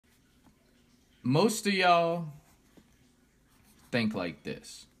Most of y'all think like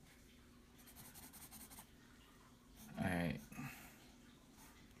this. All right.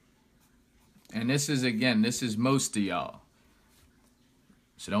 And this is most of y'all.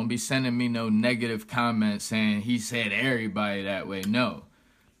 So don't be sending me no negative comments saying he said everybody that way. No.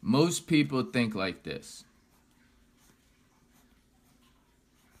 Most people think like this.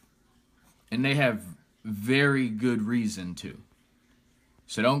 And they have very good reason to.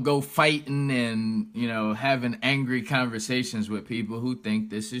 So don't go fighting and, having angry conversations with people who think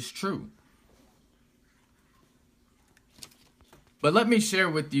this is true. But let me share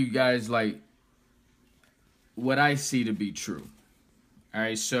with you guys, what I see to be true. All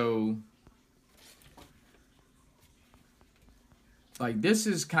right, so, this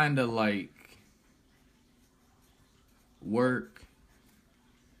is kind of like work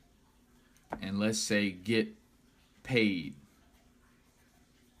and let's say get paid.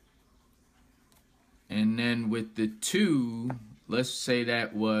 And then with the two, let's say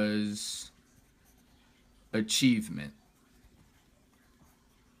that was achievement.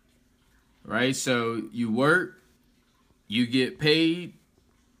 Right? So you work, you get paid,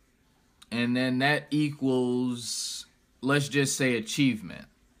 and then that equals, let's just say, achievement.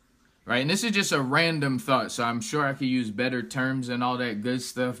 Right? And this is just a random thought, so I'm sure I could use better terms and all that good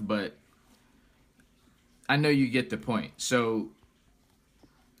stuff, but I know you get the point. So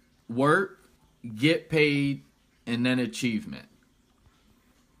work, get paid, and then achievement.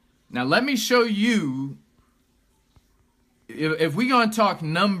 Now let me show you, if we're going to talk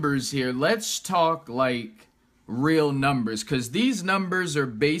numbers here, let's talk real numbers, because these numbers are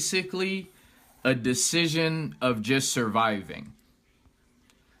basically a decision of just surviving.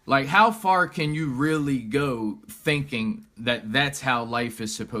 How far can you really go thinking that that's how life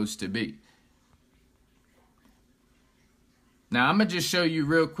is supposed to be? Now I'm going to just show you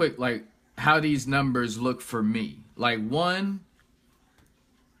real quick how these numbers look for me. 1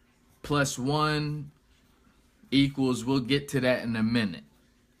 plus 1 equals, we'll get to that in a minute.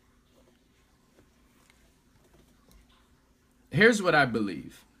 Here's what I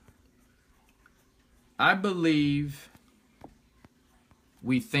believe. I believe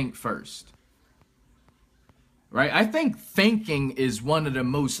we think first. Right? I think thinking is one of the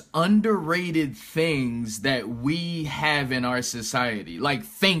most underrated things that we have in our society.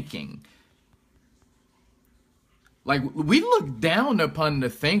 Thinking. We look down upon the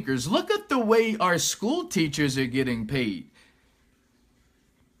thinkers. Look at the way our school teachers are getting paid.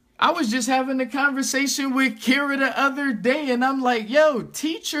 I was just having a conversation with Kira the other day, and I'm like, yo,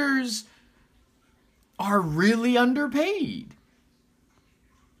 teachers are really underpaid.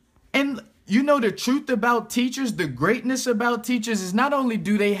 And the truth about teachers, the greatness about teachers is not only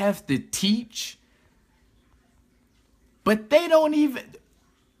do they have to teach, but they're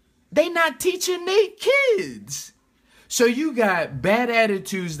not teaching their kids. So you got bad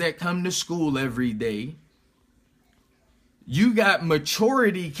attitudes that come to school every day. You got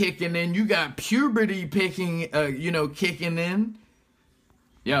maturity kicking in. You got puberty kicking in.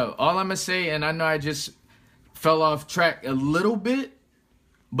 Yo, all I'm going to say, and I know I just fell off track a little bit,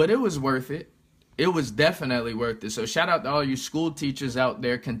 but it was worth it. It was definitely worth it. So shout out to all you school teachers out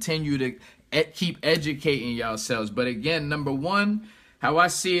there. Continue to keep educating yourselves. But again, number one, how I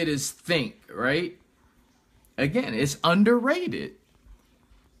see it is think, right? Again, it's underrated.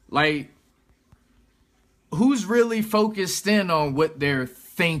 Who's really focused in on what they're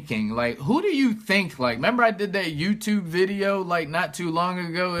thinking? Who do you think Remember I did that YouTube video not too long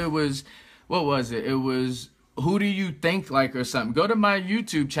ago? It was, what was it? It was, who do you think or something? Go to my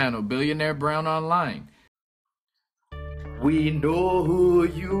YouTube channel, Billionaire Brown Online. We know who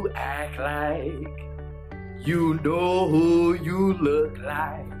you act like. You know who you look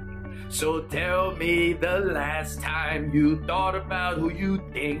like. So tell me the last time you thought about who you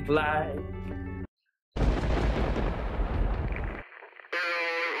think like.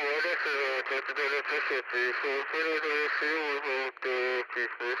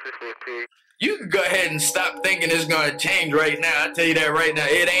 You can go ahead and stop thinking it's going to change right now. I tell you that right now.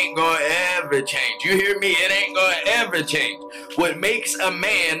 It ain't going to ever change. You hear me? It ain't going to ever change. What makes a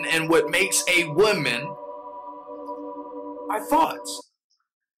man and what makes a woman are thoughts.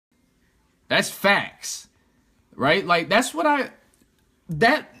 That's facts. Right? That's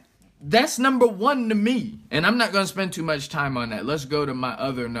number one to me. And I'm not going to spend too much time on that. Let's go to my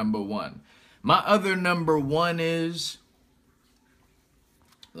other number one. My other number one is,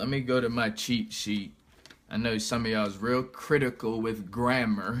 let me go to my cheat sheet. I know some of y'all is real critical with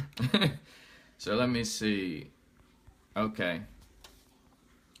grammar. So let me see. Okay.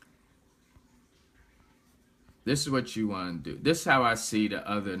 This is what you want to do. This is how I see the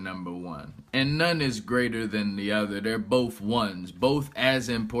other number one. And none is greater than the other. They're both ones, both as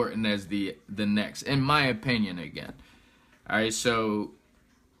important as the next, in my opinion again. All right, so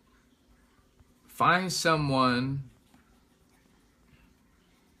find someone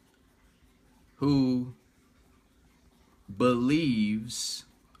who believes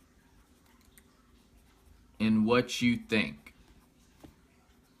in what you think.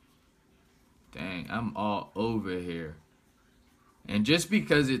 Dang, I'm all over here. And just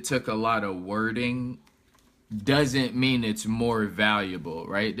because it took a lot of wording doesn't mean it's more valuable,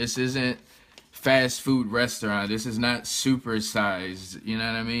 right? This isn't fast food restaurant. This is not supersized. You know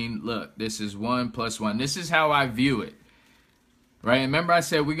what I mean? Look, this is 1 + 1. This is how I view it. Right? Remember I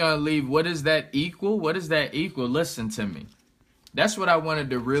said we're going to leave. What does that equal? What does that equal? Listen to me. That's what I wanted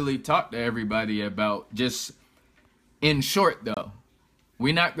to really talk to everybody about. Just in short, though.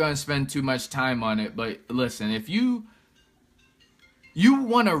 We're not going to spend too much time on it, but listen, if you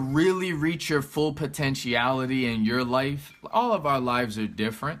want to really reach your full potentiality in your life, all of our lives are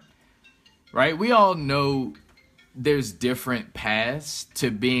different, right? We all know there's different paths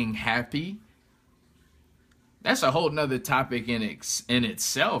to being happy. That's a whole nother topic in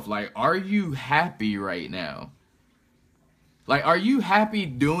itself. Like, are you happy right now? Like, are you happy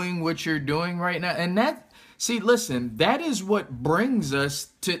doing what you're doing right now? And see, listen, that is what brings us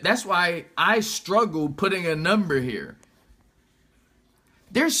to, that's why I struggle putting a number here.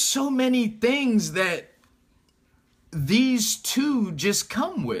 There's so many things that these two just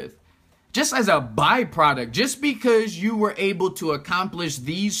come with. Just as a byproduct, just because you were able to accomplish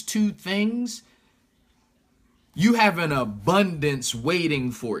these two things, you have an abundance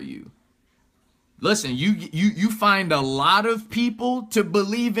waiting for you. Listen, you find a lot of people to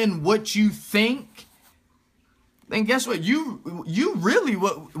believe in what you think. Then guess what? You really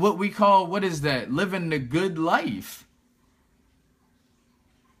what we call, what is that? Living the good life.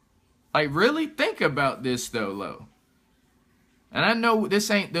 Like, really think about this though, Lo. And I know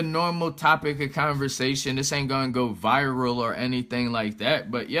this ain't the normal topic of conversation. This ain't gonna go viral or anything like that.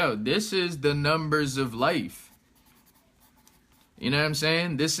 But yo, this is the numbers of life. You know what I'm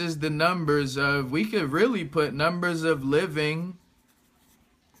saying? This is the numbers of, we could really put numbers of living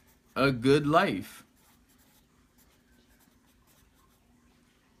a good life.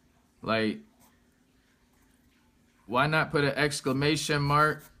 Like, why not put an exclamation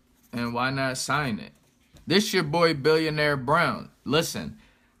mark and why not sign it? This your boy Billionaire Brown. Listen,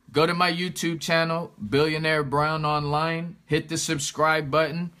 go to my YouTube channel, Billionaire Brown Online. Hit the subscribe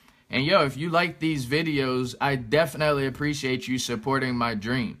button. And yo, if you like these videos, I definitely appreciate you supporting my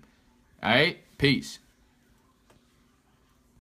dream. All right? Peace.